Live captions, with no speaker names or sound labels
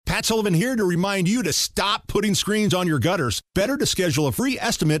Matt Sullivan here to remind you to stop putting screens on your gutters. Better to schedule a free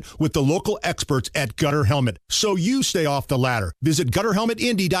estimate with the local experts at Gutter Helmet so you stay off the ladder. Visit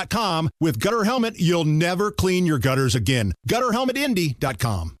GutterHelmetIndy.com. With Gutter Helmet, you'll never clean your gutters again.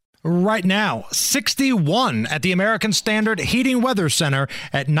 GutterHelmetIndy.com. Right now, 61 at the American Standard Heating Weather Center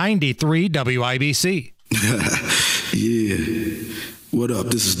at 93 WIBC. Yeah. What up?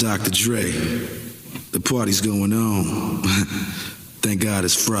 This is Dr. Dre. The party's going on. Thank God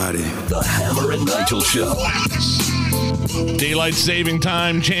it's Friday. The Hammer and Nigel Show. Daylight saving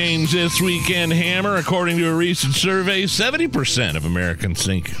time change this weekend, Hammer. According to a recent survey, 70% of Americans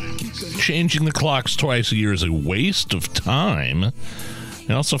think changing the clocks twice a year is a waste of time.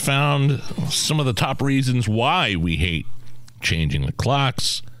 They also found some of the top reasons why we hate changing the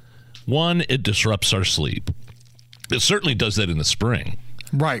clocks. One, it disrupts our sleep. It certainly does that in the spring.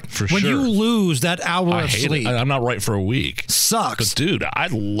 Right. For when sure. you lose that hour of sleep. I'm not right for a week. Sucks. But, dude, I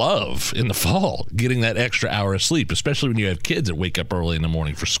love, in the fall, getting that extra hour of sleep, especially when you have kids that wake up early in the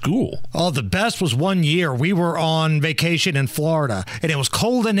morning for school. Oh, the best was one year. We were on vacation in Florida, and it was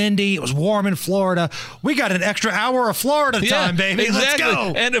cold in Indy. It was warm in Florida. We got an extra hour of Florida time, baby. Exactly. Let's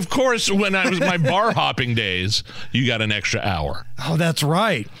go. And, of course, when I was my bar hopping days, you got an extra hour. Oh, that's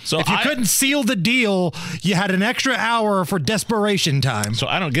right. So if you couldn't seal the deal, you had an extra hour for desperation time. So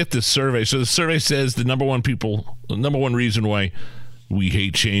I don't get this survey. So the survey says the number one reason why we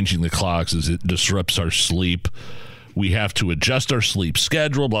hate changing the clocks is it disrupts our sleep. We have to adjust our sleep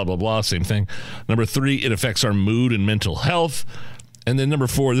schedule, blah, blah, blah, same thing. Number 3, it affects our mood and mental health. And then number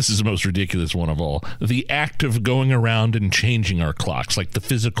 4, this is the most ridiculous one of all, the act of going around and changing our clocks, like the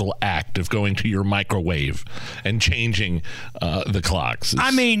physical act of going to your microwave and changing the clocks.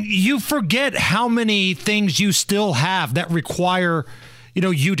 I mean, you forget how many things you still have that require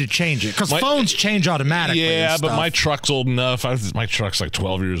you to change it, because phones change automatically. Yeah, but my truck's old enough. My truck's like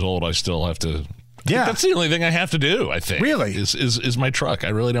 12 years old. I still have to. Yeah, that's the only thing I have to do. I think really is my truck. I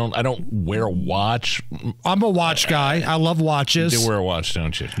really don't. I don't wear a watch. I'm a watch guy. I love watches. You wear a watch,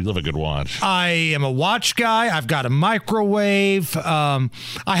 don't you? You love a good watch. I am a watch guy. I've got a microwave. I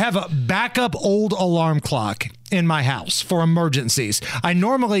have a backup old alarm clock in my house for emergencies. I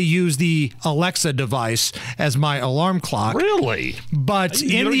normally use the Alexa device as my alarm clock. Really? But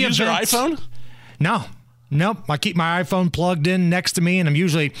you in don't the use event, your iPhone? No. Nope. I keep my iPhone plugged in next to me, and I'm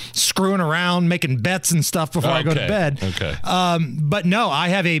usually screwing around, making bets and stuff before I go to bed. Okay. But no, I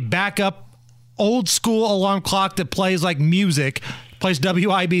have a backup old school alarm clock that plays like music, plays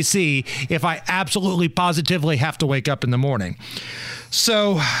WIBC if I absolutely positively have to wake up in the morning.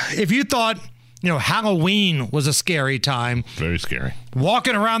 So if you thought, Halloween was a scary time. Very scary.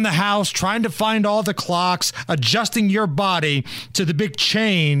 Walking around the house, trying to find all the clocks, adjusting your body to the big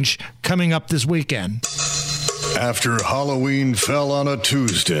change coming up this weekend. After Halloween fell on a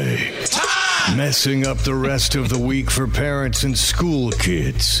Tuesday, messing up the rest of the week for parents and school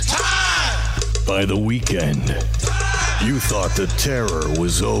kids. By the weekend, you thought the terror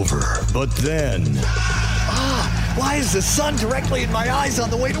was over, but then... Why is the sun directly in my eyes on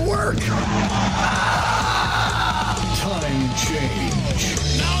the way to work? Time change.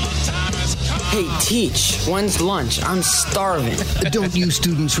 Hey, teach. When's lunch? I'm starving. Don't you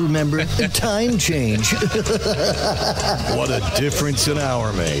students remember? Time change. What a difference an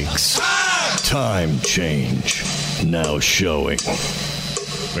hour makes. Time change. Now showing.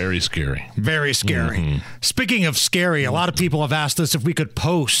 Very scary. Very scary. Mm-hmm. Speaking of scary, a lot of people have asked us if we could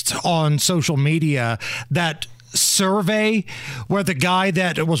post on social media that survey where the guy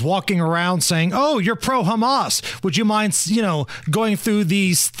that was walking around saying, "Oh, you're pro-Hamas. Would you mind, going through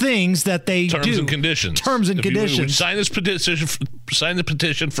these things that they do? Terms and conditions. Terms and conditions. Sign the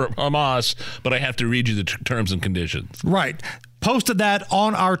petition for Hamas, but I have to read you the terms and conditions." Right. Posted that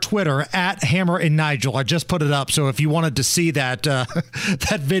on our Twitter at Hammer and Nigel. I just put it up, so if you wanted to see that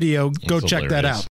that video, go check that out.